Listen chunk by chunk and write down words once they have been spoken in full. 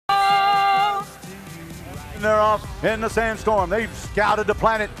and they're off in the sandstorm. They've scouted the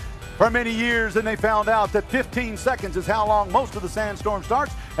planet for many years, and they found out that 15 seconds is how long most of the sandstorm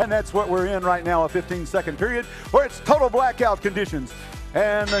starts, and that's what we're in right now, a 15-second period where it's total blackout conditions,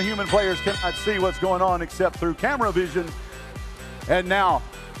 and the human players cannot see what's going on except through camera vision. And now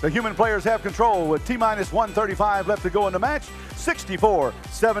the human players have control with T-minus 135 left to go in the match.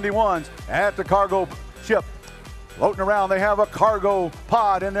 64-71 at the cargo ship. Floating around, they have a cargo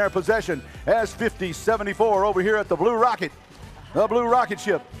pod in their possession as 50-74 over here at the Blue Rocket. The Blue Rocket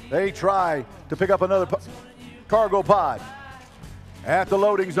ship, they try to pick up another cargo pod at the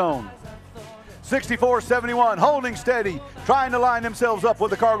loading zone. 64-71, holding steady, trying to line themselves up with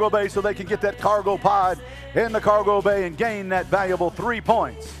the cargo bay so they can get that cargo pod in the cargo bay and gain that valuable 3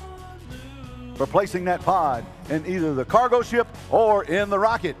 points for placing that pod in either the cargo ship or in the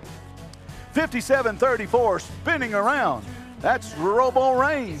rocket. 57-34, spinning around. That's Robo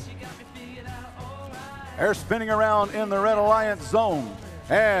Rain. They're spinning around in the Red Alliance zone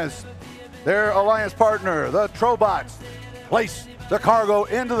as their alliance partner, the Trobots, place the cargo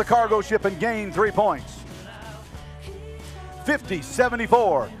into the cargo ship and gain 3 points.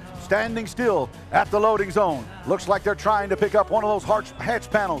 50-74, standing still at the loading zone. Looks like they're trying to pick up one of those hatch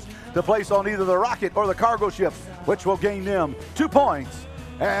panels to place on either the rocket or the cargo ship, which will gain them 2 points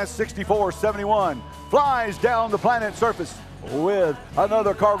as 64-71 flies down the planet's surface with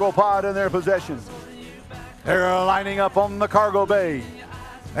another cargo pod in their possession. They're lining up on the cargo bay.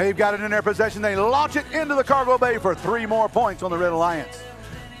 They've got it in their possession. They launch it into the cargo bay for 3 more points on the Red Alliance.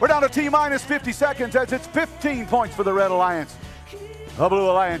 We're down to T-minus 50 seconds as it's 15 points for the Red Alliance. The Blue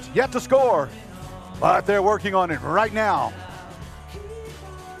Alliance yet to score, but they're working on it right now.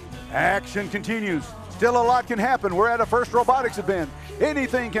 Action continues. Still a lot can happen. We're at a FIRST robotics event.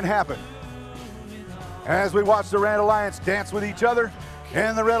 Anything can happen. As we watch the Red Alliance dance with each other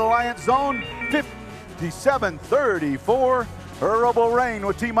in the Red Alliance zone, 57-34. Robo Rain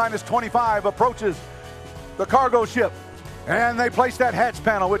with T-minus 25 approaches the cargo ship, and they place that hatch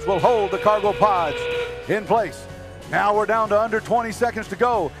panel which will hold the cargo pods in place. Now we're down to under 20 seconds to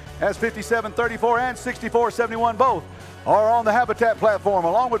go as 57-34 and 64-71 both are on the habitat platform,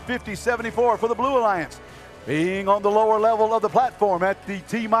 along with 50-74 for the Blue Alliance. Being on the lower level of the platform at the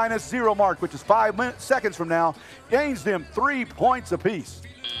T-minus 0 mark, which is 5 seconds from now, gains them 3 points apiece.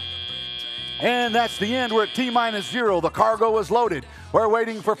 And that's the end. We're at T-minus 0. The cargo is loaded. We're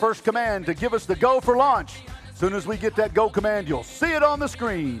waiting for First Command to give us the go for launch. As soon as we get that go command, you'll see it on the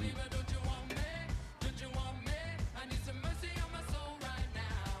screen.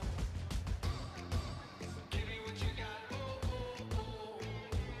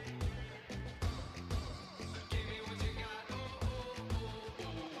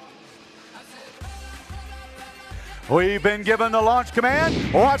 We've been given the launch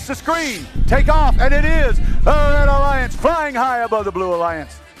command. Watch the screen. Take off, and it is the Red Alliance flying high above the Blue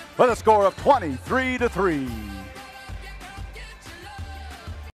Alliance with a score of 23-3.